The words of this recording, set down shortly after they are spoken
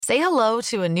Say hello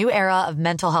to a new era of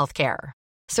mental health care.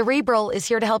 Cerebral is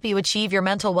here to help you achieve your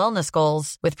mental wellness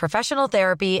goals with professional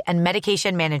therapy and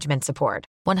medication management support.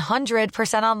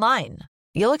 100% online.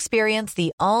 You'll experience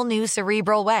the all-new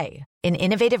Cerebral Way, an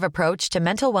innovative approach to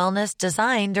mental wellness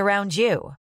designed around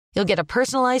you. You'll get a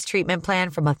personalized treatment plan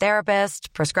from a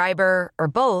therapist, prescriber, or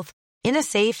both in a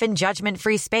safe and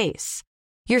judgment-free space.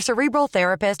 Your Cerebral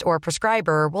therapist or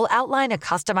prescriber will outline a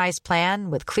customized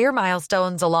plan with clear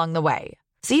milestones along the way,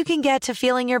 so you can get to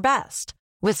feeling your best.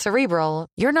 With Cerebral,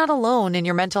 you're not alone in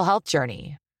your mental health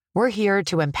journey. We're here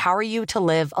to empower you to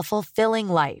live a fulfilling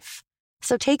life.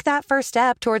 So take that first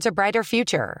step towards a brighter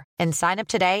future and sign up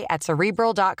today at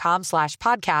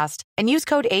Cerebral.com/podcast and use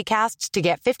code ACAST to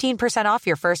get 15% off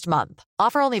your first month.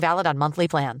 Offer only valid on monthly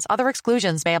plans. Other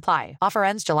exclusions may apply. Offer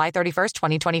ends July 31st,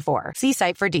 2024. See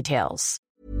site for details.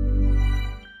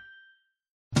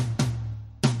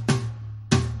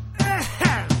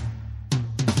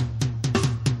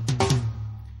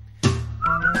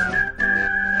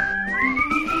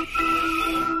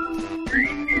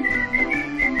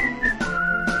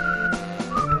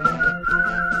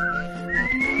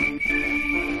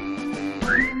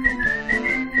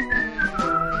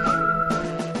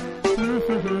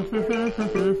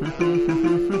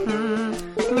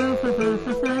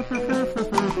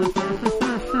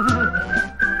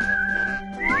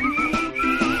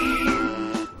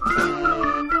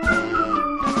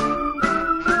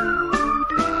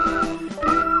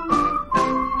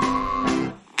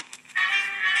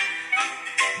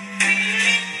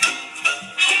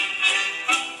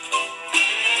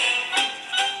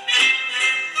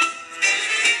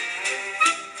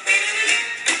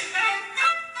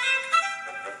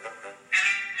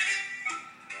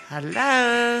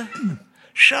 Hello?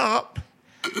 Shop?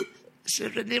 Is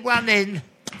there anyone in?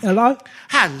 Hello?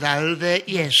 Hello there.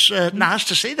 Yes, nice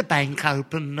to see the bank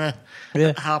open at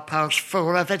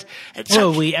 4:30. I've had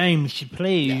Well, we aim to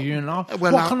please, you know.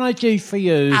 Well, what can I do for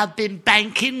you? I've been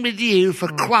banking with you for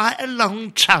quite a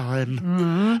long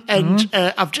time. And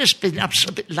I've just been, I'm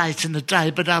a bit late in the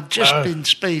day, but I've just been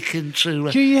speaking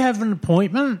to... Do you have an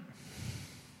appointment?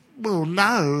 Well,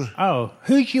 no. Oh,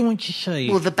 who do you want to see?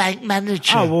 Well, the bank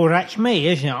manager. Oh, well, that's me,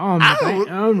 isn't it? I'm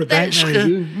the bank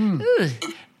manager.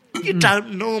 You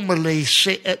don't normally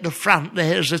sit at the front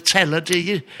there as a teller, do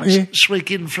you? Yeah.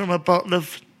 Swigging from a bottle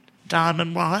of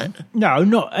Diamond White? No,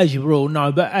 not as a rule,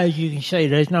 no. But as you can see,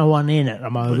 there's no one in at the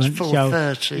moment. It's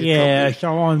 4:30. Yeah,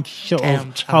 so I'm sort of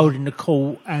Downtown. holding the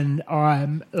court, and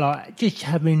I'm like just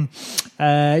taking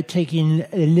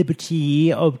the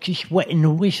liberty of just wetting the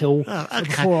whistle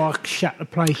before I shut the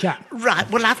place up. Right,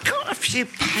 well, I've got a few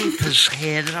papers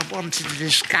here that I wanted to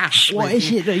discuss What with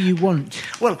is you. it that you want?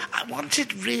 Well, I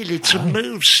wanted really to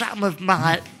move some of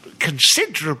my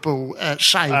considerable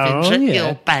savings at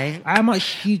your bank. How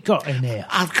much you got in there?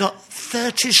 I've got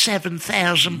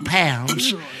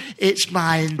 £37,000. It's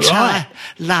my entire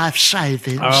life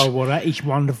savings. Oh, well, that is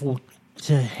wonderful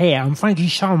to hear. And thank you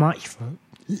so much for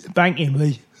banking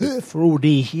me for all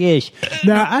these years.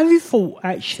 Now, have you thought,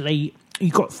 actually, you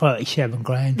got 37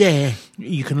 grand? Yeah.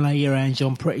 You can lay your hands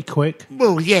on pretty quick?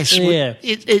 Well, yes, Yeah.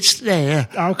 it's there.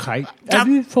 Okay. Have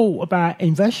you thought about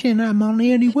investing that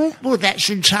money anywhere? Well, that's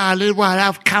entirely why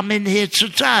I've come in here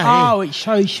today. Oh, it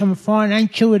shows some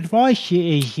financial advice it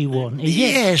is you want, is it?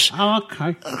 Yes. Oh,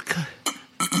 okay. Okay.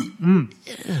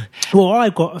 Well,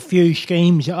 I've got a few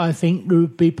schemes that I think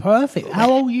would be perfect.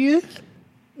 How old are you?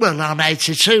 Well, I'm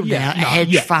 82 now. A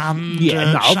hedge fund,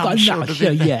 some sort of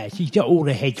thing. Yes, you've got all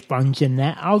the hedge funds and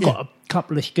that. I've got a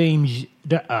couple of schemes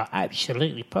that are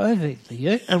absolutely perfect for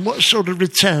you. And what sort of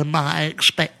return might I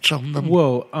expect on them?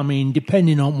 Well, I mean,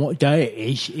 depending on what day it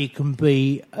is, it can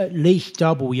be at least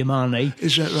double your money.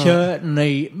 Is that right?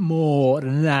 Certainly more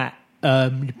than that,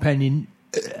 depending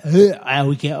how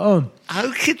we get on.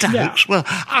 Okie dokes. Yeah. Well,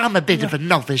 I'm a bit of a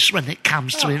novice when it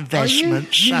comes to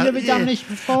investments. You've so, never done this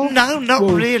before? No, not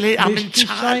really. I'm let's just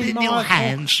entirely say, in your Michael,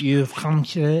 hands. You've come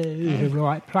to the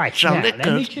right place. Jolly Now, let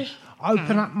me good. just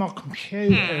open up my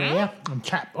computer here and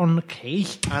tap on the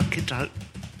keys. Okie doke.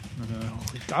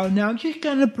 So now I'm just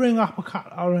going to bring up a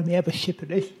couple. Oh, let me have a sip of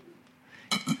this.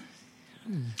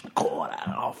 God,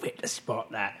 I'll fit the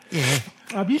spot that. Yeah.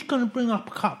 I'm just going to bring up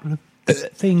a couple of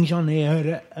things on here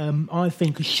that I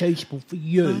think are suitable for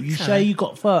you. Okay. You say you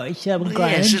got 37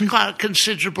 grand. Yes, it's quite a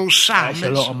considerable sum. That's a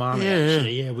lot of money,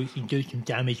 actually. Yeah, we can do some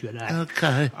damage with that.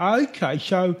 Okay. Okay,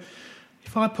 so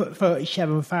If I put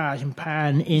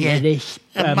 £37,000 into this,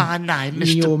 my name,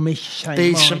 Mr. B.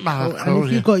 St. St. Michael, Michael. and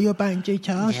have you got your bank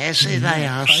details? Yes, here they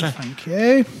are, Okay, sir. thank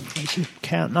you. It's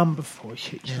account number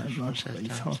 46.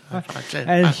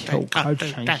 And sort code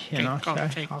change,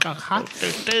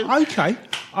 Okay.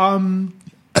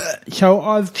 So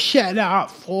I've set that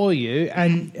up for you,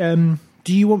 and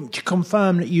do you want to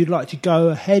confirm that you'd like to go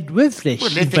ahead with this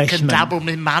Well, if investment? it can double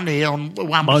my money on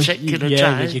one particular day.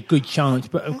 There's a good chance.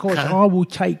 But of course, I will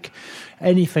take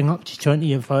anything up to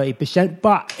 20 or 30%.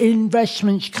 But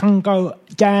investments can go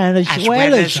down as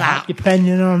well as that,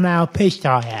 depending on how pissed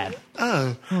I am.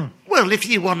 Oh. Well, if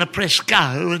you want to press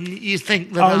go and you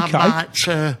think that I might...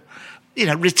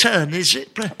 return, is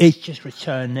it? It's just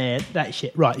return there. That's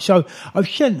it. Right. So I've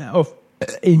sent that off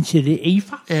into the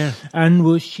ether. Yeah. And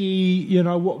we'll see,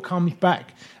 what comes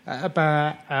back at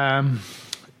about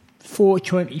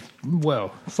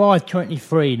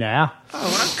 5:23 now.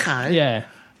 Oh, okay. Yeah.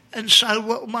 And so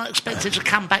what am I expected to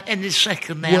come back any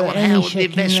second now and how the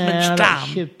investment's done? That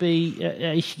should be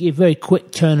a very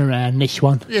quick turnaround, this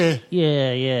one. Yeah.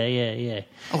 Yeah.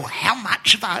 Oh, how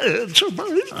much have I earned on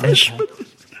my investment?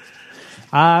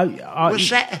 What's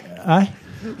that?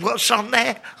 What's on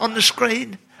there on the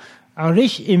screen?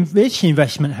 This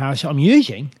investment house I'm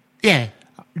using. Yeah.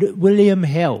 William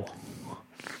Hill.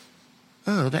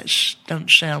 Oh, that don't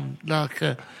sound like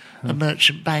a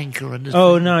merchant bank or anything.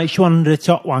 Oh no, it's one of the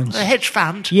top ones. A hedge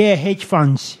fund. Yeah, hedge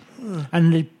funds.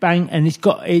 And the bank, and it's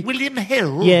got William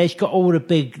Hill. Yeah, it's got all the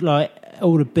big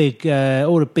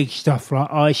stuff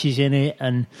like ISIS in it,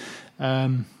 and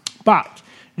but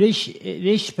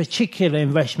this particular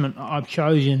investment I've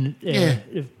chosen,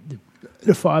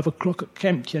 the 5 o'clock at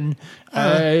Kempton,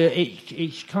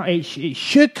 it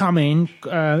should come in.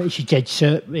 It's a dead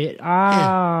cert.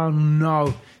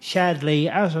 No, sadly,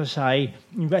 as I say,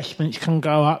 investments can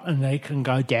go up and they can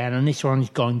go down, and this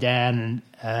one's gone down,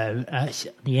 and that's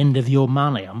the end of your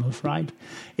money, I'm afraid.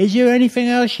 Is there anything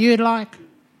else you'd like?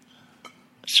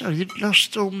 So you've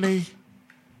lost all me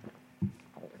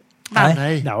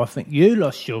money? No, I think you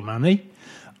lost your money.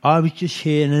 I was just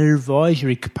here in an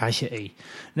advisory capacity.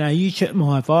 Now, you took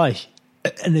my advice,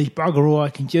 and there's bugger all I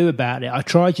can do about it. I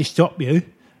tried to stop you.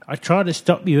 I tried to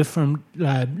stop you from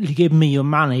giving me your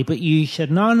money, but you said,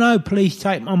 no, please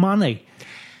take my money.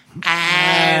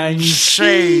 And you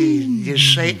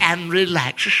see, and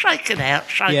relax. Shake it out.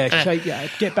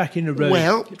 Get back in the room.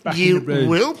 Well, you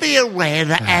will be aware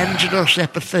that Angelos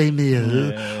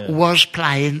Epithemiou was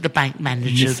playing the bank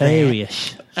manager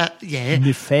Nefarious.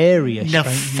 Nefarious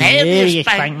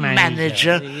bank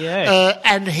manager.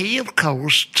 And he, of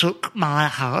course, took my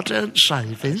hard-earned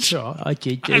savings. That's right, I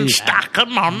did do and that. stuck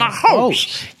them on the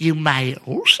horse. You may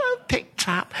also picked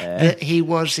up that he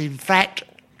was, in fact,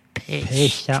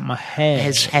 pissed out my hair.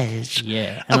 His head.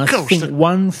 Yeah. And I think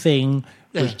one thing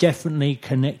was definitely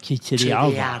connected to the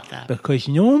other. Because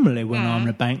normally when I'm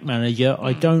the bank manager,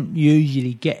 I don't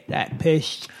usually get that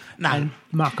pissed and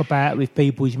muck about with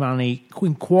people's money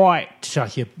in quite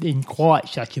such a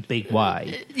big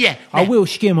way. I will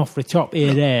skim off the top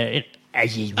here there,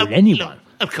 as is with anyone.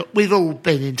 Of course, we've all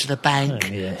been into the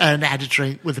bank and had a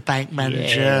drink with the bank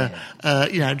manager,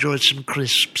 enjoyed some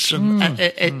crisps and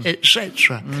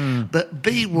etc. But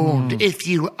be warned, if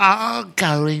you are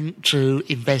going to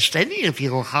invest any of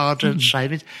your hard-earned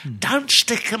savings, don't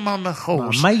stick them on a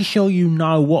horse. Make sure you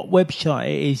know what website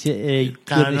it is that you're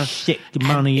going to stick the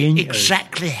money into.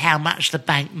 Exactly how much the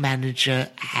bank manager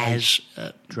has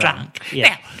drunk.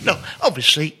 Now, look,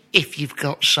 obviously, if you've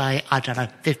got, say,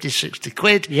 50, 60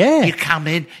 quid, you come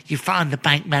in, you find the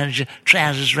bank manager,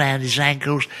 trousers round his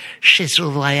ankles, shit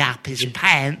all the way up his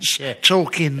pants,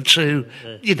 talking to,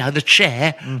 the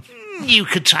chair, you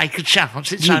could take a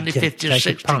chance. It's only 50 or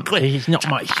 60 quid. There's not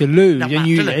much to lose,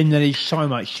 and there's so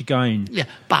much to gain. Yeah,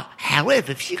 but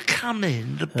however, if you come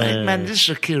in, the bank manager's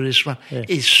a curious one.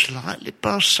 He's slightly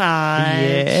boss-eyed.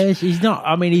 Yes, he's not.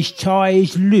 I mean, his tie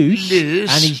is loose,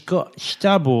 and he's got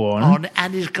stubble on,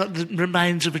 and he's got the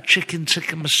remains of a chicken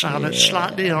tikka masala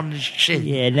slightly on his chin.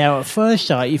 Yeah. Now, at first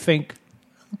sight, you think,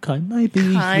 okay, maybe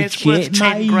he's it's worth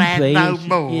 10 grand, no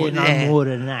more. No more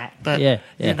than that. But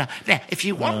now, if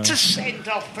you want to send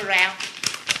off for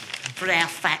our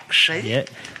fact sheet,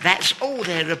 that's all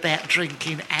there about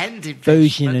drinking and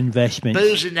investment.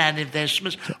 Boozing and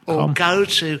investments. Or go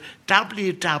to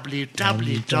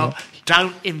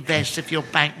www.don'tinvest if your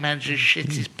bank manager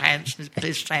shit his pants and is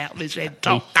pissed out of his head.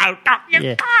 Go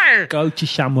to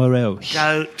somewhere else.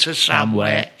 Go to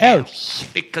somewhere else.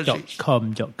 Because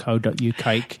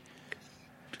 .com.co.uk.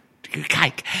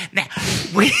 Cake.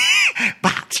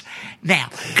 Now,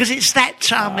 because it's that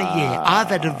time of year, I've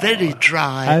had a very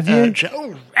dry. Have you?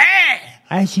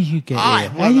 How did you get here?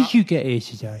 How did you get here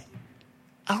today?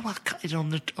 Oh, I cut it on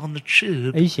the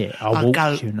tube. Is it? I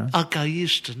walked, you know. I go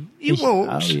Euston. You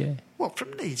walked? Oh, yeah. What,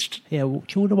 from Neaston? Yeah, I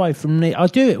walked all the way from Neaston. I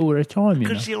do it all the time, you know.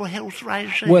 Because your health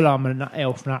regime? Well, I'm a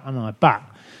health nut, and but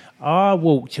I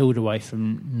walked all the way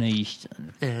from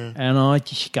Neaston, and I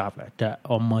discovered that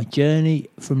on my journey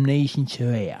from Neaston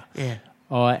to here,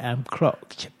 I am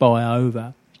clocked by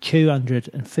over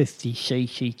 250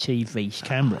 CCTV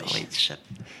cameras. Oh,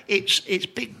 it's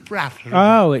Big Brother.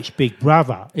 Oh, it's Big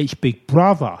Brother. It's Big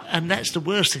Brother. And that's the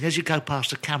worst thing. As you go past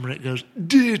the camera, it goes,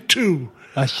 Dear 2.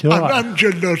 That's right. And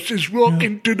Angelos is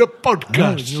walking to the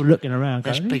podcast. You're looking around.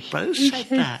 That's Big Brother. Who said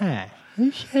that?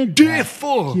 Who said Dear that?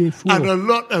 4. Dear 4. And a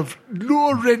lot of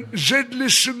low-rent,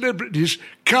 Z-list celebrities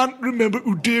can't remember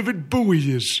who David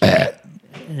Bowie is.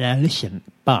 Now, listen,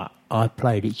 but I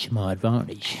played it to my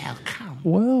advantage. How come?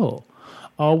 Well,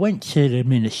 I went to the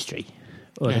ministry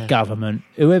or the government,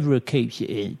 whoever keeps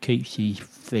his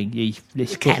thing, his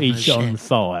footage on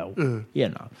file, you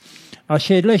know. I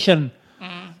said, listen,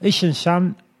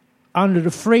 son, under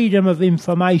the Freedom of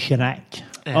Information Act,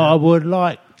 I would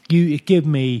like you to give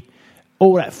me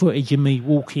all that footage of me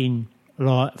walking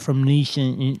like from Nice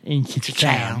into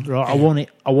town. Right, I want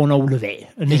all of it,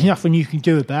 and there's nothing you can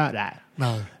do about that.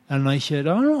 No. And they said,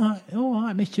 all right,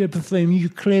 Mr. Perfume, you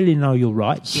clearly know your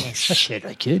rights. Yes. I said,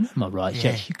 I do know my rights.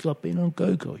 Yes, I've been on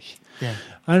Google. Yeah.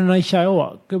 And they say, all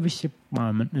right, give us a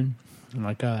moment. And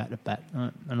I go out the back,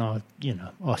 and I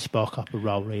spark up a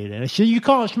roll here. They said, you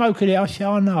can't smoke it. I said,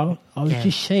 I know. I was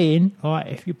just saying, right,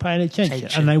 if you're paying attention.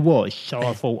 And they was. So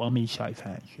I thought, I'm in safe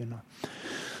hands, you know.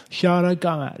 So they go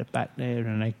out the back there,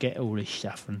 and they get all this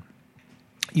stuff. And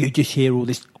you just hear all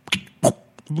this...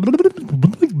 all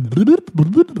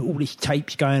these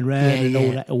tapes going round and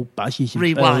all that, all buzzes and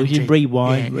rewind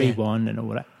and all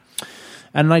that.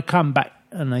 And they come back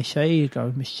and they say, here you go,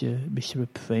 Mr.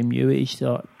 Perfume,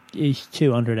 it's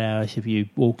 200 hours of you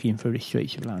walking through the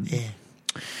streets of London. Yeah.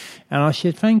 And I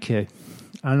said, thank you.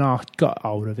 And I got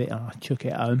hold of it and I took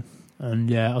it home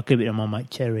and I gave it to my mate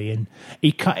Terry, and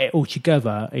he cut it all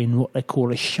together in what they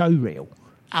call a show reel.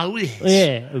 Oh, yes.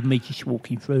 Yeah, of me just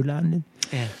walking through London.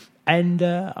 Yeah. And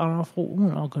I thought,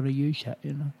 well, I've got to use that,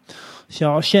 you know.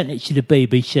 So I sent it to the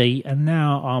BBC, and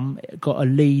now I'm got a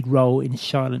lead role in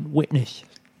Silent Witness.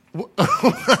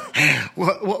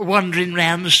 Wandering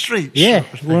round the streets? Yeah,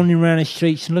 wandering around the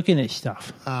streets and looking at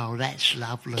stuff. Oh, that's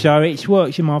lovely. So it's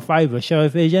worked in my favour. So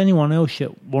if there's anyone else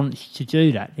that wants to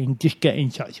do that, then just get in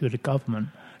touch with the government.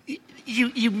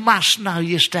 You must know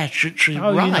your statutory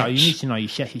rights. You need to know your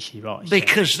statutory rights.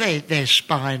 Because they're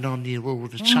spying on you all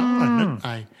the time, aren't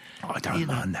they? I don't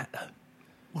mind that, though.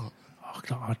 What?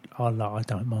 I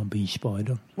don't mind being spied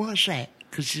on. Why's that?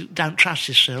 Because you don't trust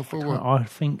yourself, or what? I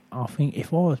think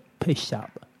if I was pissed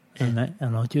up and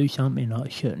I do something I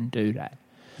shouldn't do that,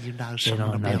 you know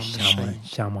someone will be on the scene.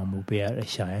 Someone will be able to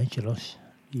say, Angelos,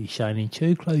 you're sailing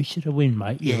too close to the wind,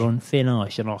 mate. You're on thin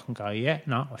ice. And I can go,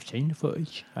 I've seen the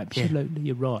footage. Absolutely,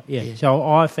 you're right. Yeah. So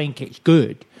I think it's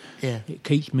good. Yeah. It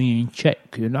keeps me in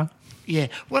check, you know. Yeah.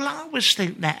 Well, I always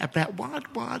think that about why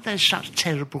are there such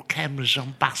terrible cameras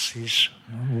on buses?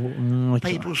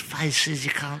 People's faces,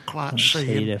 you can't quite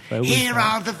see them. Here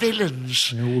are the villains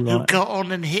who got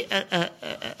on and hit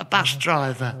a bus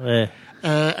driver.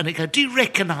 And they go, do you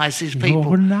recognise these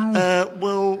people? No.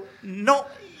 Well, not...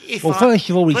 First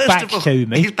of all, he's back to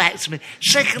me. He's back to me.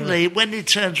 Secondly, when he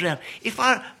turns around, if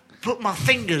I put my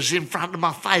fingers in front of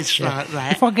my face like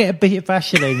that... If I get a bit of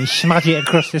Vaseline and smudge it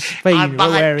across the screen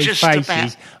where his face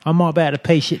is, I might be able to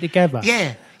piece it together.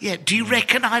 Yeah. Do you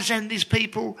recognise any of these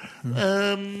people?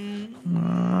 No.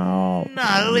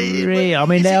 Really? I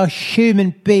mean, they are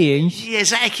human beings. Yeah, is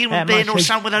that a human being or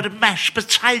someone with a mashed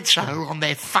potato on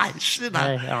their face, you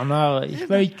know? Yeah, I know. It's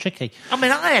very tricky. I mean,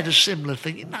 I had a similar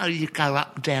thing. You know, you go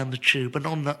up and down the tube and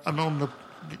on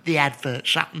the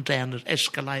adverts up and down the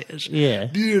escalators. Yeah.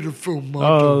 Beautiful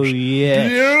models. Oh,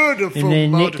 yeah. Beautiful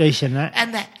and models. And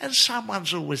that. And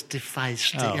someone's always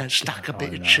defaced it, stuck a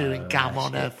bit of chewing gum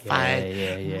on her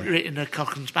face, written her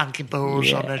cock and spunking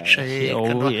balls on her cheek.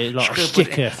 Like a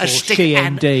sticker for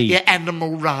CMD.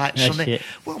 Animal rights on it. It.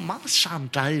 Well, my son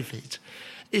David...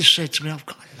 He said to me, I've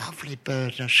got a lovely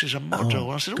bird now. She's a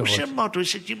model. I said, she's a model. He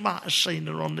said, you might have seen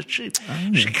her on the tube.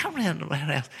 She came round the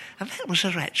warehouse, and that was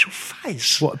her actual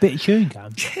face. What, a bit of chewing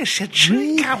gum? Yeah, she had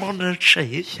chewing gum on her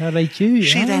cheek. So they do,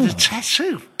 She'd had a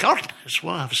tattoo. God knows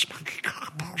why, of a spunky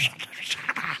cockballs on her.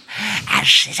 And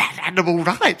she'd had animal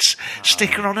rights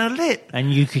sticker on her lip.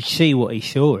 And you could see what he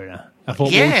saw in her. I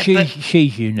thought,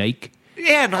 she's unique.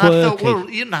 Yeah, and quirky. I thought, well,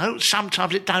 you know,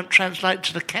 sometimes it don't translate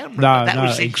to the camera. No, but that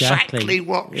was exactly exactly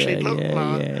what she looked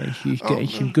like. Yeah, she's getting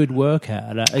some good work out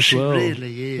of that as she well. She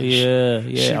really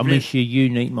is. Yeah. I mean, she's a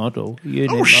unique model.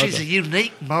 She's a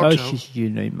unique model. Oh, she's a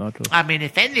unique model. I mean,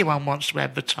 if anyone wants to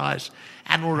advertise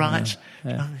animal rights,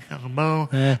 chewing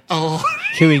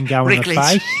gum on the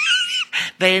face,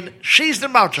 then she's the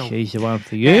model. She's the one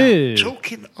for you. Now,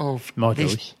 talking of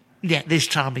models. This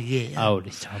time of year. Oh,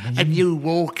 this time of year. And you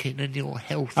walking and your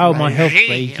health regime. My health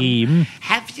regime.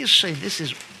 Have you seen, this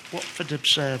is Watford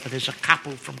Observer, there's a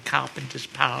couple from Carpenter's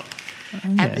Park.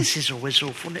 And this is always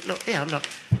awful. Look, here, look.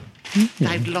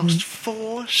 They've lost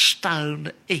 4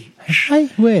 stone each. Hey,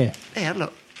 where? There,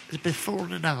 look. The before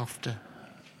and after.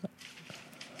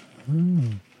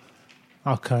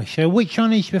 Okay, so which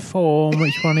one is before and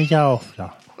which one is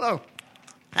after? Well,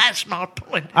 that's my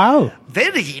point. Oh.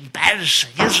 Very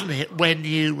embarrassing, isn't it, when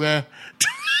you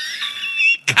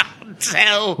can't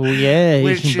tell. Well, yeah,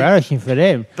 it's embarrassing for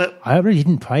them. But I really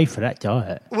didn't pay for that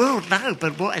diet. Well, no,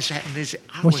 but what has happened is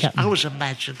I was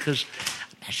imagining, because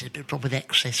there's a bit wrong with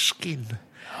excess skin.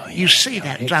 Oh, yeah, you see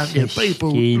that, don't you?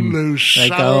 People lose they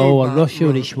so go, much. I lost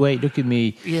all this weight, look at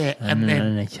me. Yeah, and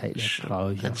then they take their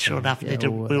clothes off. And sure enough, they need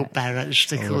a wheelbarrow to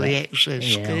stick all the excess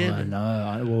skin. I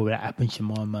know. Well, that happened to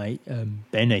my mate,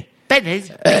 Benny. Benny?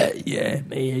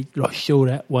 He lost all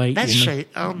that weight. That's it.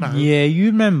 Oh, no. Yeah, you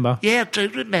remember. Yeah, I do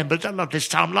remember. Not this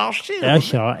time last year.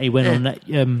 That's right. He went on that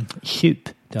soup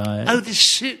diet. Oh, the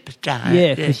soup diet.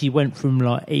 Yeah, because he went from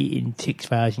like eating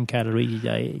 6,000 calories a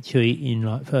day to eating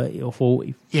like 30 or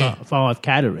 45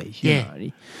 calories. You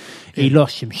know? He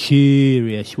lost some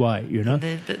serious weight, you know.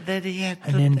 But then he had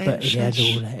he had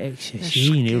all that excess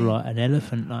skin. He was like an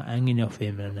elephant, like hanging off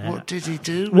him and that. What did he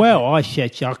do? Well, I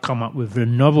come up with a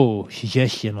novel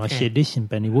suggestion. I said, listen,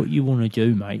 Benny, what you want to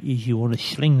do, mate, is you want to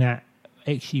sling that,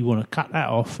 you want to cut that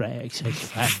off, that excess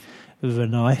fat, with a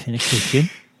knife in the kitchen.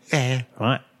 Yeah.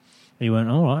 Right? He went,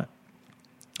 all right.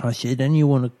 I said, then you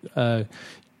want to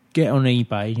get on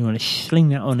eBay, you want to sling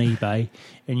that on eBay,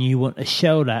 and you want to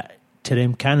sell that to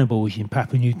them cannibals in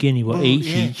Papua New Guinea what eat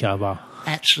each other.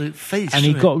 Absolute feast. And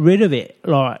he got rid of it,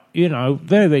 like, you know,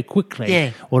 very, very quickly.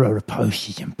 Yeah. All of the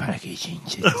postage and packaging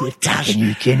to Papua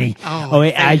New Guinea.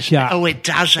 It adds up. Oh, it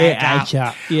does add up. It adds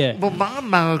up, yeah. Well, my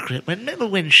Margaret, remember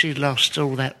when she lost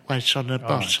all that weight on her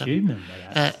bottom? I do remember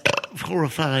that. 4 or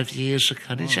 5 years ago.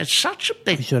 And it's had such a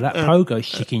big... So that pogo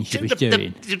sticking she was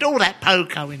doing. All that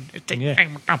pogo in...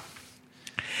 Yeah.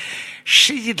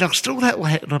 She lost all that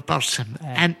weight on her bottom.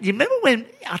 And you remember when,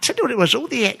 I'll tell you what it was, all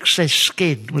the excess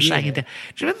skin was hanging down.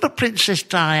 Do you remember Princess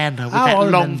Diana with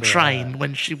that long train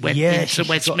when she went into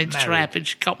Westminster Abbey and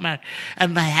she got married?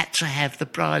 And they had to have the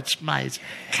bridesmaids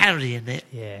carrying it.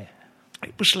 Yeah.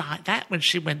 It was like that when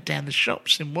she went down the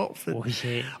shops in Watford. Was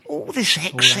it? All this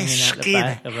excess skin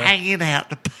hanging out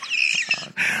the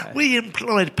back. We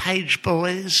employed page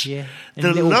boys. Yeah.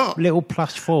 Little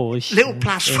plus fours.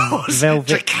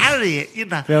 To carry it, you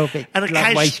know. Velvet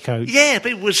waistcoat. Yeah,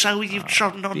 but it was so you've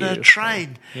trodden on a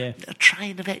train. Yeah. A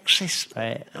train of excess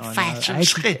fat and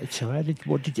skin. How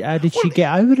did she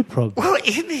get over the problem? Well,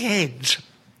 in the end,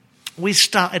 we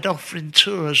started offering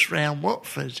tours around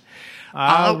Watford.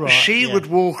 She would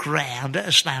walk around at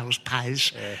a snail's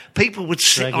pace. Yeah. People would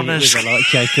sit on her skin. Like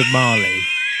Jacob Marley.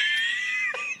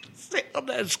 Sit on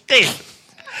her skin.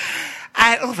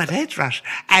 And an head rush.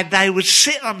 And they would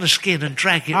sit on the skin and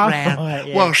drag it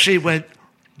round while she went,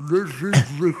 "This is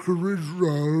Vicarage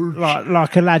Road."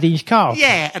 Like Aladdin's carpet?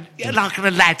 Yeah, like an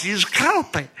Aladdin's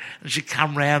carpet. And she'd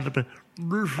come round and be,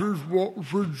 "This is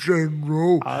Watford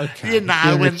General." Okay. You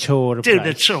know, doing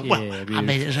the tour. Well, I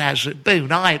mean, it's absolute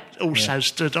boon. I also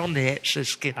stood on the excess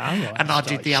skin, and I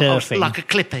did the other, like a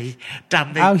clippy,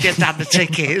 done the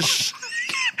tickets.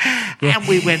 And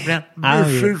we went round,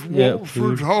 this is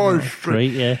Watford High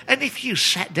Street. And if you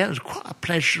sat down, it was quite a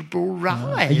pleasurable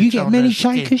ride. You get many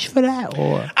takers for that?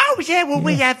 Or? Oh, yeah, well,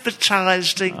 we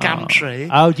advertised in Gumtree.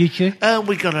 Oh, did you?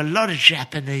 We got a lot of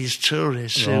Japanese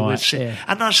tourists who would sit. Yeah.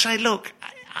 And I say, look,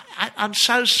 I'm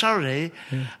so sorry.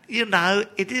 Yeah. You know,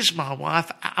 it is my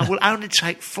wife. I will only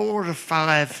take 4 or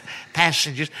 5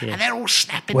 passengers, and they're all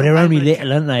snapping. Well, they're only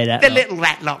little, aren't they? They're little,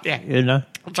 that lot, yeah. You know.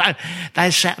 So they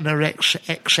sat on their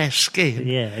excess skin.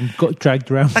 Yeah, and got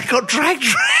dragged around. They got dragged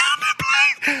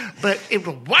around. But it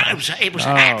was an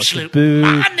absolute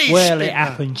money Well, spinner. It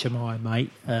happened to my mate,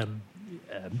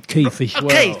 Keith as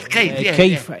well.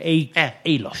 Keith,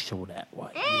 he lost all that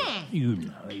weight. You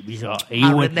know, he was like,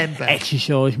 he went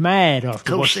exercise mad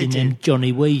after watching them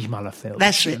Johnny Weissmuller films.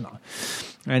 That's it. You know.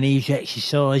 and he was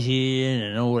exercising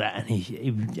and all that,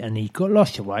 and he got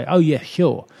lost of weight. Oh yeah,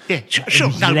 sure. Yeah, sure. He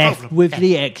was No left problem. with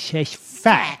the excess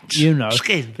fat,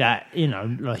 skin. that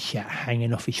like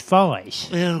hanging off his thighs.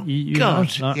 Oh, you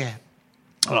God, know, like, yeah.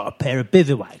 like a pair of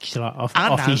bivouacs, like off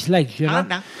his legs. I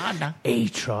know. He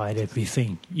tried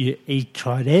everything. He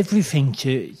tried everything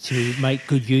to make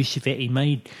good use of it. He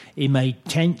made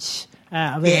tents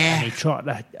out of it, and he tried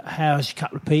to house a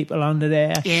couple of people under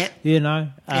there. Yeah, and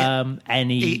I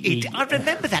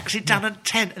remember that because he'd done a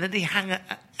tent and then he hung a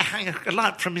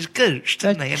light from his gooch,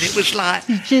 didn't he? And it was like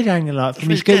he did hang a light from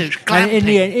his gooch. And in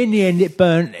the end, it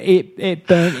burnt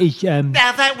his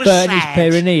now that was burnt sad. his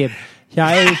perineum. So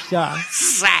it was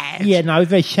sad. Yeah, no,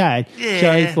 very sad. Yeah.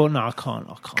 So he thought, no, I can't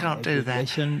do that.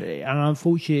 this. And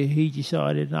unfortunately, he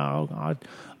decided, no,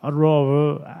 I'd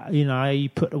rather, he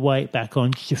put the weight back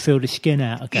on just to fill the skin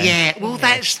out again. Yeah, well,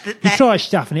 He tried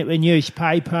stuffing it with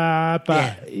newspaper,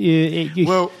 but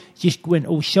it just went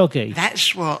all soggy.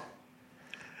 That's what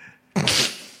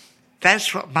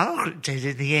Margaret did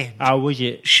in the end. Oh, was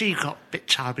it? She got a bit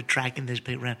tired of dragging these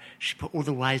people around. She put all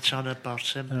the weight on her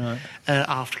bottom. Right.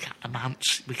 After a couple of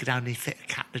months, we could only fit a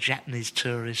couple of Japanese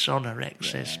tourists on her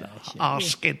excess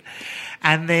skin.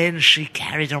 And then she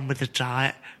carried on with the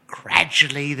diet.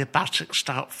 Gradually, the buttocks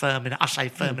start firming up. I say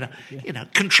firming up,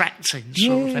 contracting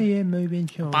sort of. Yeah, moving.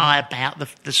 Sure. By about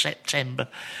the September,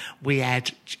 we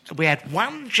had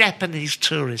one Japanese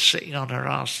tourist sitting on her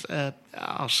arse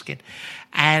skin,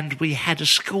 and we had a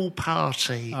school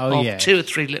party of 2 or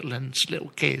 3 little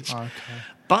kids. Okay.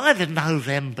 By the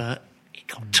November, it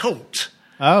got taut.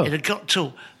 Oh, it had got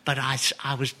taut, but I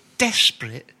was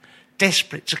desperate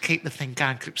to keep the thing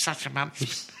going. 'Cause it was such a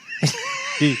month.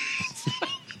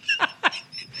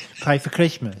 Pay for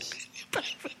Christmas.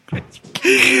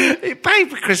 It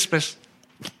paid for Christmas.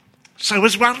 So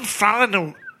as one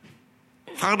final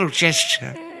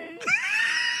gesture,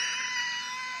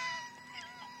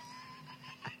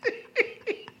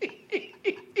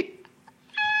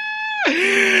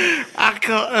 I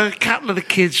got a couple of the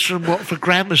kids from Watford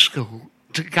Grammar School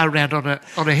to go round on a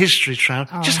history trail,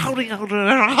 just holding on to her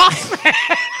arm.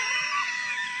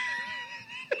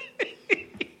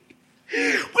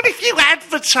 Well, if you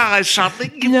advertise something,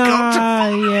 you've got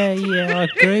to... Yeah, I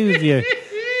agree with you.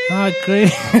 I agree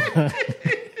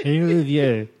with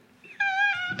you.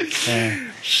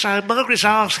 So Margaret's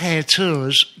Arse Hair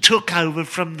Tours took over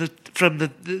from the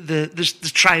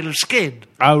trail of skin.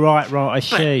 Oh, right, I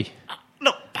see.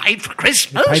 Look, paid for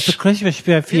Christmas. Paid for Christmas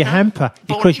for your hamper.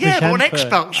 Your Christmas hamper. Bought an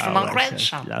Xbox for my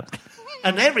grandson.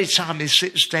 And every time he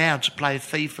sits down to play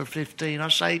FIFA 15, I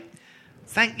say...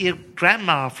 Thank you,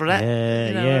 Grandma, for that.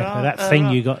 For that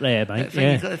thing you got there, mate. That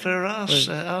thing you got for her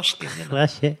asking.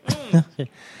 That's it.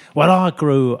 Well, I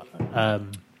grew. I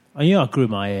grew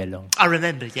my hair long. I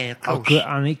remember, of course.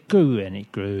 And it grew and it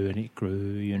grew and it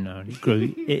grew. It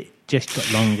grew. It just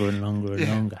got longer and longer and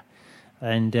longer.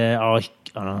 And I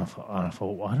thought,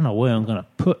 well, I don't know where I'm going to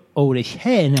put all this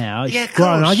hair now. It's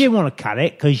grown. I didn't want to cut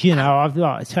it because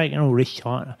I've taken all this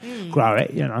time to grow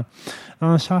it.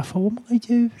 And so I thought, what am I going to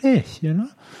do with this?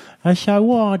 And so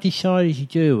what I decided to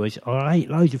do was I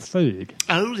ate loads of food.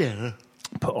 Oh yeah.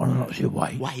 Put on lots of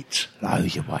weight.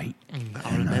 Loads of weight.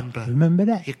 I remember. Remember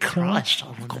that? You Christ,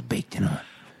 I got big, didn't I?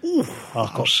 Ooh,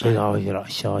 I got big. I was like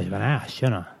the size of an house,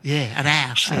 didn't I? Yeah, an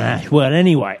house. Well,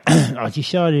 anyway, I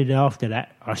decided after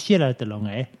that, I still had the long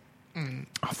hair.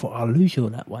 I thought, I'll lose all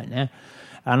that weight now.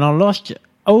 And I lost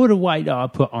all the weight that I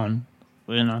put on,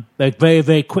 very,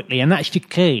 very quickly. And that's the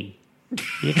key.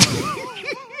 That's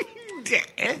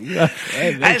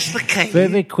the key. Very,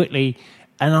 very quickly.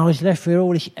 And I was left with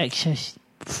all this excess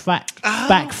fat,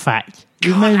 back fat.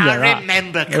 I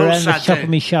remember, of course around the top of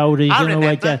my shoulders and all the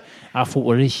way down. I thought,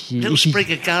 well, this is... Little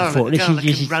sprig of garlic,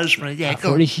 rosemary. I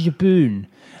thought, this is a boon.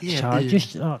 Yeah, so I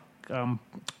just got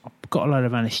a load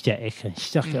of anaesthetic and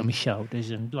stuck it on my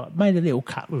shoulders and made a little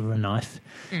cut with a knife.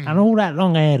 And all that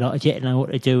long hair, I didn't know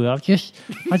what to do with. I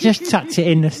just tucked it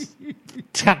in the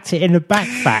back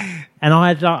fat, and I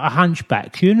had a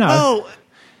hunchback, Oh,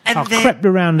 and I crept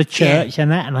around the church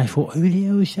and that, and I thought, who the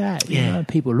hell is that?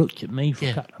 People looked at me for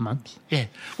a couple of months. Yeah.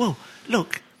 Well,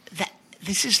 look,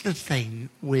 this is the thing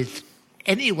with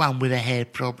anyone with a hair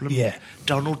problem. Yeah.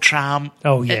 Donald Trump.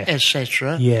 Oh yeah.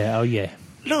 Etc. Yeah. Oh yeah.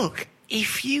 Look,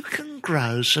 if you can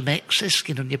grow some excess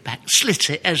skin on your back,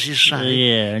 slit it as you say.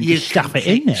 Yeah. And you stuff it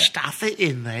in there. Stuff it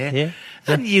in there. Yeah.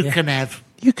 And you can have.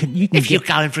 You can if you're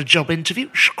going for a job interview,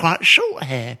 quite short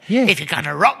hair. Yeah. If you're going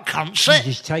to a rock concert,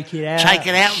 just take it out,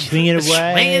 swing it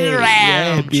away, swing it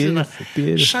around. Yeah,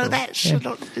 beautiful. So that's a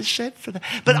lot to be said for that.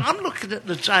 But I'm looking at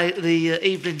the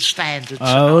Evening Standard,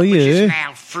 which is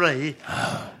now free.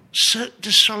 Cirque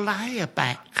du Soleil are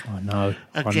back. I know.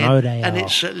 Again. I know they and are.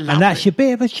 It's lovely. And that's a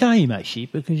bit of a shame, actually,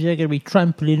 because they're going to be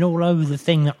trampling all over the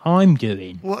thing that I'm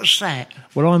doing. What's that?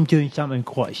 Well, I'm doing something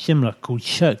quite similar called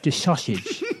Cirque du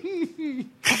Sausage.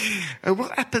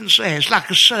 What happens there? It's like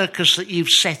a circus that you've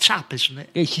set up, isn't it?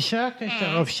 It's a circus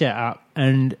that I've set up,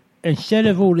 and instead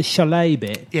of all the Soleil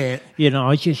bit,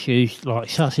 I just use, like,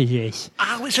 sausages.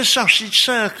 Oh, it's a sausage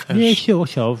circus? Yeah,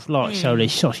 sort of. Like, so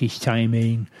there's sausage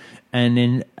taming, and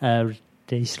then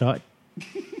there's, like...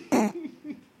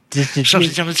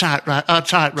 sausage on a tightrope.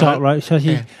 Tightrope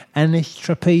sausage. And there's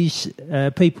trapeze,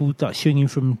 people like swinging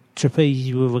from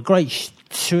trapeze with a great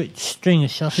string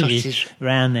of sausages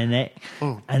around their neck.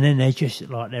 Oh. And then they're just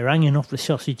like, they're hanging off the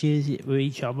sausages with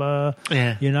each other.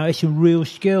 Yeah. You know, it's a real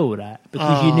skill, that,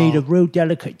 because you need a real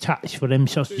delicate touch for them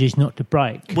sausages not to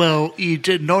break. Well, you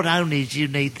do. Not only do you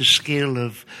need the skill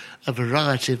of a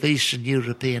variety of Eastern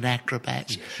European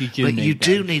acrobats, yes, you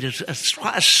do need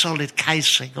quite a solid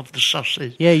casing of the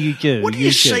sausage. Yeah, you do. What do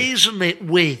you season it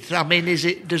with? I mean,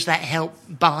 does that help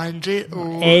bind it?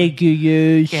 Or? Egg you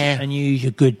use, and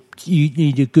you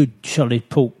need a good solid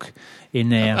pork in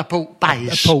there. A pork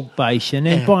base. A pork base, and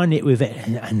then bind it with it.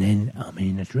 And then, I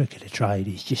mean, the trick of the trade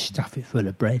is just stuff it full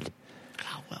of bread.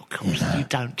 Well, of course, you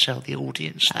don't tell the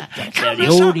audience that. Don't tell the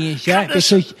audience that,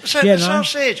 because,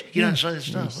 sausage. You don't say the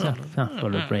stuff. Stuff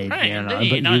full of bread, but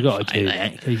you've got to do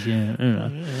that, because,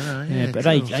 but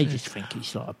they just think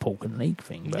it's like a pork and leek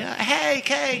thing. But,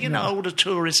 hey, all the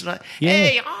tourists are like,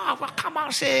 hey, come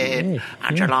on, sit.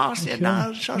 Angelos,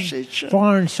 sausage.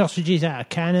 Firing sausages out of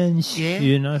cannons, okay.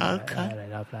 They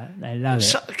love that. They love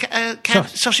it.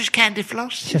 Sausage candy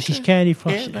floss. Sausage candy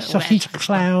floss. Sausage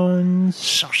clowns.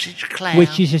 Sausage clowns.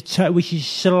 Which is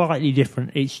slightly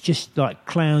different. It's just like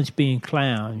clowns being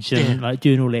clowns and like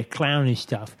doing all their clowny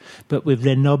stuff, but with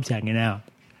their knobs hanging out.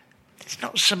 It's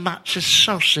not so much a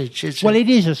sausage, is it? Well, it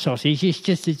is a sausage. It's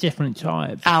just a different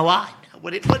type. Oh, I know.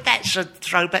 Well, that's a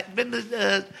throwback.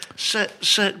 Remember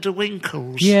Cirque du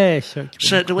Winkles? Yeah,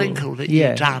 Cirque du Winkle that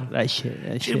you've done. That's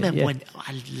it. Do you remember when?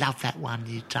 I love that one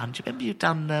you've done. Do you remember you've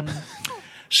done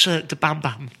Cirque du Bum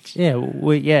Bum? Yeah,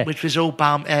 which was all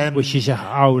bum. Which is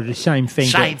the same thing.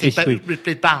 Same thing, but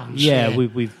with bums. Yeah,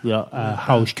 we've got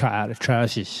holes cut out of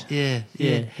trousers. Yeah.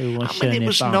 It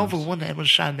was novel, wasn't it? Everyone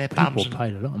showing their bums. People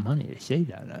paid a lot of money to see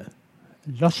that, though.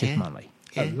 Lots of money.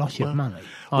 A lot of money.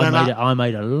 I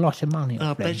made a lot of money.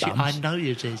 I bet you. I know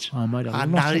you did. I made a lot of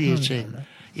money. You did.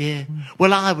 Yeah.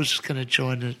 Well, I was going to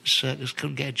join a circus,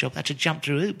 couldn't get a job. Had to jump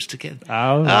through hoops to get.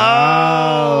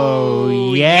 Oh,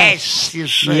 yes. You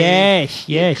see. Yes.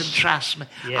 You can trust me.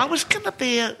 Yeah. I was going to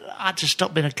be I had to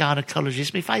stop being a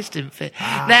gynaecologist. My face didn't fit.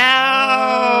 Another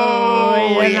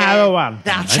one.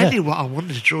 Now, I'll tell you what I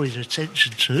wanted to draw your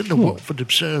attention to in the Watford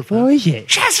Observer. What is it?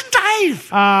 Chas and Dave.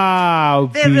 Oh,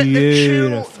 they're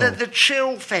beautiful. at the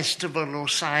Chill Festival or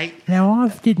say. Now, I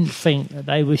didn't think that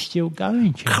they were still going.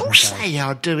 Of course they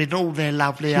are doing all their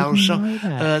lovely old song,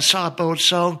 sideboard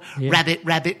song, rabbit,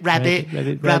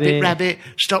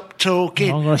 stop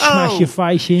talking. I'm going to smash your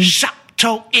face in. Stop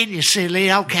talking, you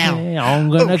silly old cow. Yeah, I'm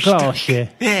going to glass you.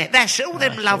 Yeah, that's it. All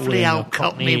them lovely old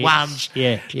Cockney ones.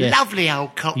 Yeah. Lovely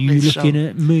old Cockney You looking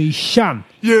at me, son?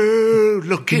 You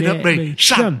looking at me,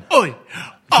 son? Oi.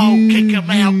 Oh, kick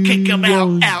him out.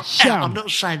 I'm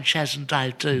not saying Chas and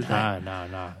Dave do that.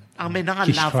 No. I mean, I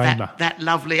love that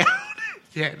lovely old...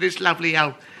 this lovely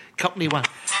old Cockney one.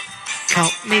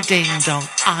 Cockney ding dong,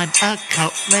 I'm a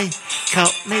Cockney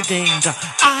ding dong.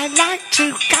 I like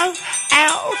to go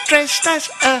out dressed as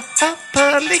a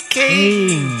pearly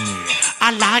king.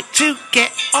 I like to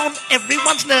get on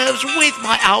everyone's nerves with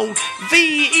my old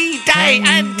VE Day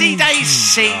and D-Day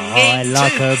singing. I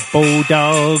like a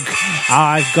bulldog,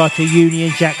 I've got a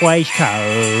Union Jack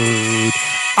waistcoat.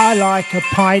 I like a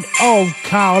pint of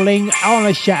Carling on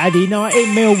a Saturday night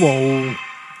in Millwall.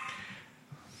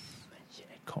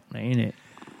 Cockney, innit?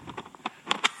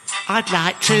 I'd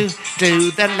like to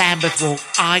do the Lambeth walk.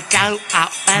 I go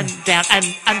up and down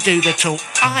and do the talk.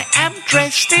 I am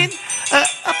dressed in a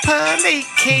pearly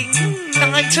king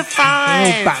 9 to 5.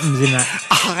 All buttons in that.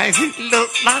 I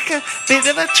look like a bit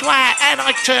of a twat, and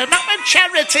I turn up at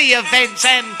charity events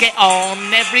and get on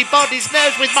everybody's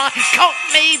nerves with my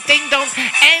Cockney ding-dong,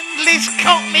 endless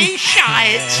Cockney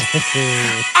shite.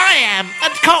 I am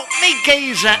a Cockney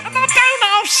geezer, and I don't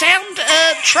half sound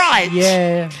trite.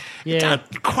 Yeah. It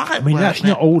don't quite work. That's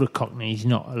not all the Cockneys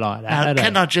not like that. Now,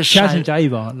 can I just Chaz say... and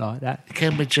Dave aren't like that.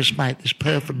 Can we just make this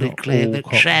perfectly Not clear all that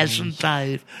Cockneys. Chaz and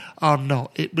Dave are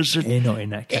not? It was They're not in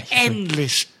that category.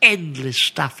 endless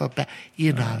stuff about,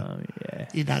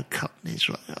 Cockneys.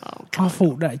 I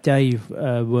thought that Dave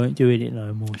weren't doing it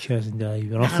no more, Chaz and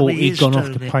Dave. And I thought he he'd is gone off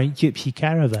doing to it. paint gypsy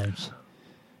caravans.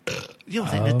 You're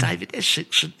thinking of David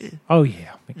Essex, aren't you? Oh,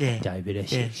 yeah. I think Yeah. David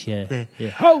Essex, yeah. Yeah.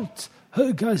 Halt!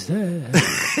 Who goes there?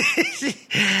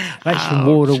 That's from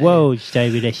War of the Worlds,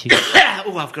 David Essex.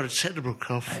 Oh, I've got a terrible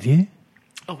cough. Have you?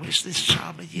 Oh, it's this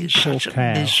time of year. Poor Such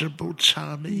cow. a miserable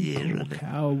time of year, isn't it?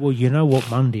 Oh, well, you know what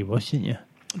Monday was, didn't you?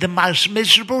 The most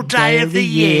miserable day of the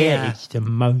year. It's the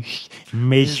most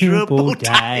miserable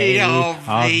day of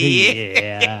the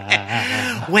year.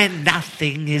 When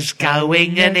nothing is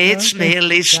going and it's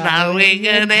nearly snowing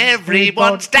and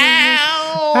everyone's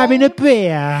down. Having a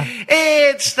beer.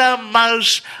 It's the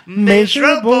most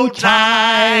miserable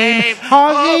time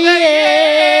of the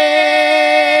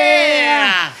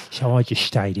year. So I just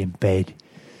stayed in bed.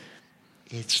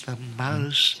 It's the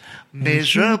most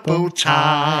miserable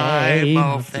time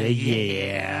of the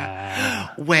year.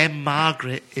 When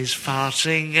Margaret is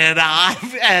farting and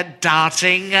I'm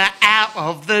darting out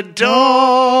of the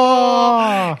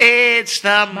door. It's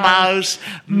the most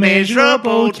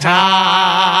miserable time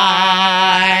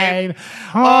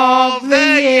of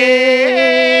the year.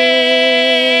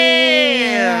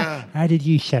 How did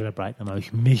you celebrate the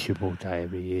most miserable day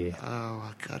of the year? Oh,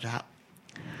 I got up.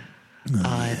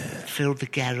 I filled the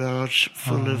garage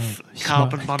full of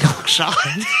carbon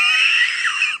monoxide.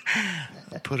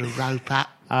 I put a rope up.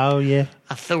 Oh, yeah.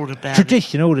 I thought about all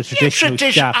the traditional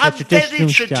stuff. I'm the very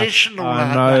stuff. traditional.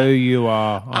 I know you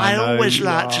are. I always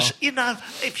like to,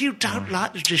 if you don't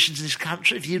like the traditions in this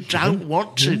country, if you don't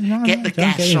want to get the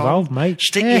gas involved, on, mate.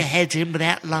 stick your head in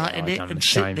without lighting I've it done and the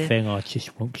sit same there. thing. I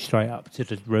just walked straight up to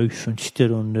the roof and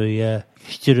stood on the edge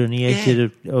of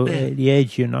the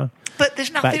edge, you know. But there's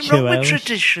About nothing 2 wrong with hours.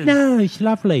 tradition. No, it's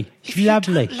lovely. It's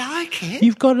lovely. You don't like it.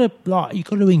 You've got to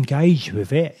engage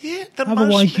with it. Yeah,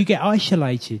 Otherwise, you get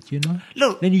isolated. You know.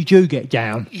 Look, then you do get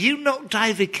down. You knock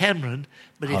David Cameron,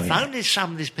 but if only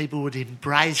some of these people would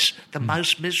embrace the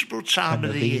most miserable time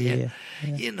of the year.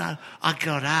 Yeah. You know, I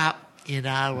got up. I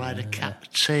had a cup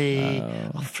of tea.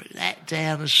 I threw that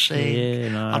down the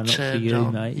sink. I not turned for you,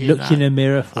 on. mate. You looked in the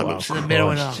mirror. I looked in the mirror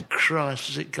and Christ. Christ,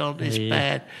 has it gone this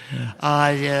bad? Yeah.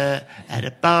 I had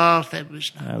a bath. There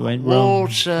was no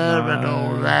water and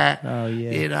all that. Oh yeah.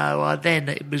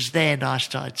 It was then I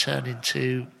started turning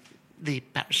to the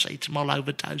paracetamol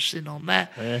overdosing on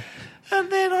that. Yeah. And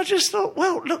then I just thought,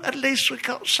 well, look, at least we've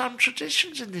got some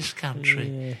traditions in this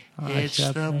country. Yeah. It's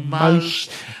the most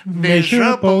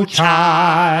miserable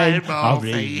time of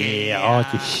the year. I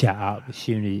just shut up as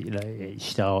soon as it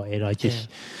started. I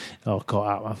got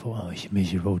up. I thought, it's a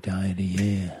miserable day of the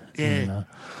year. Yeah. You know?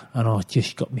 And I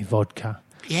just got my vodka.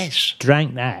 Yes.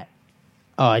 Drank that.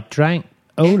 I drank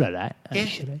all of that,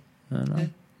 actually.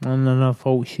 And then I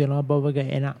thought, should I bother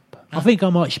getting up? I think I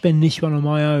might spend this one on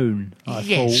my own. I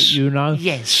thought, you know.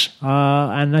 Yes.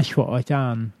 And that's what I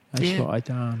done.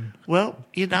 Well,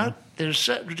 there are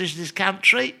certain traditions in this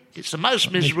country. It's the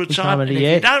most miserable time. And if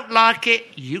you don't like it,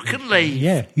 you can leave.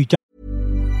 Yeah, you don't.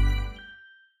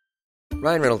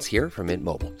 Ryan Reynolds here from Mint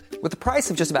Mobile. With the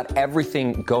price of just about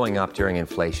everything going up during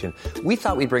inflation, we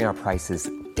thought we'd bring our prices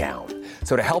down.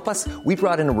 So to help us, we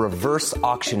brought in a reverse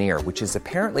auctioneer, which is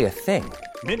apparently a thing.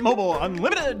 Mint Mobile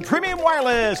Unlimited Premium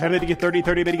Wireless. How to get 30,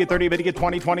 30, bit to get 30, bit to get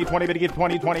 20, 20, 20, bit to get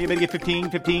 20, 20, bit to get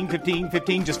 15, 15, 15,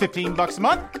 15, just $15 a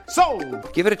month?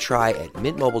 Sold! Give it a try at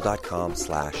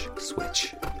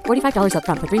mintmobile.com/switch. $45 up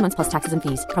front for 3 months plus taxes and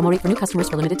fees. Promo rate for new customers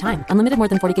for limited time. Unlimited more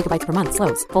than 40 gigabytes per month.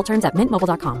 Slows full terms at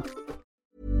mintmobile.com.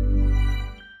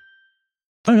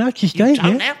 You don't have to stay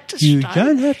here. You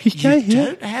don't have to stay here. You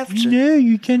don't have to. No,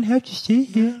 you don't have to stay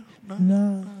here.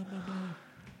 No.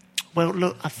 Well,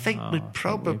 look, I think we'd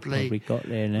probably got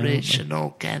there now, reach an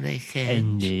organic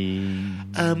end.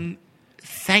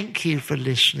 Thank you for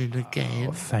listening again.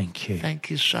 Oh, thank you. Thank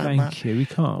you so Thank much. you. We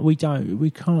can't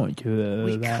do it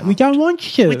without. We don't want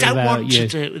to do it without you. We don't want to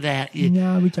do it without you.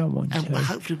 No, we don't want to. And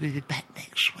hopefully we'll be back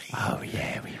next week. Oh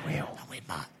yeah, we will. And we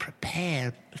might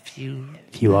prepare a few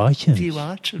items.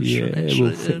 Yeah,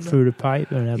 we'll flip through the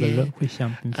paper and have a look with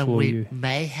something and for you. We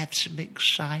may have some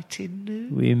exciting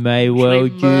news. We may well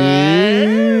do.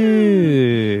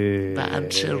 But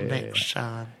until next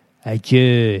time.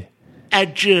 Adieu.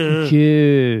 Adieu.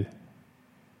 Adieu.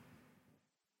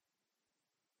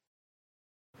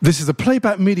 This is a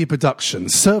Playback Media production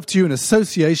served to you in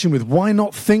association with Why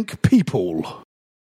Not Think People.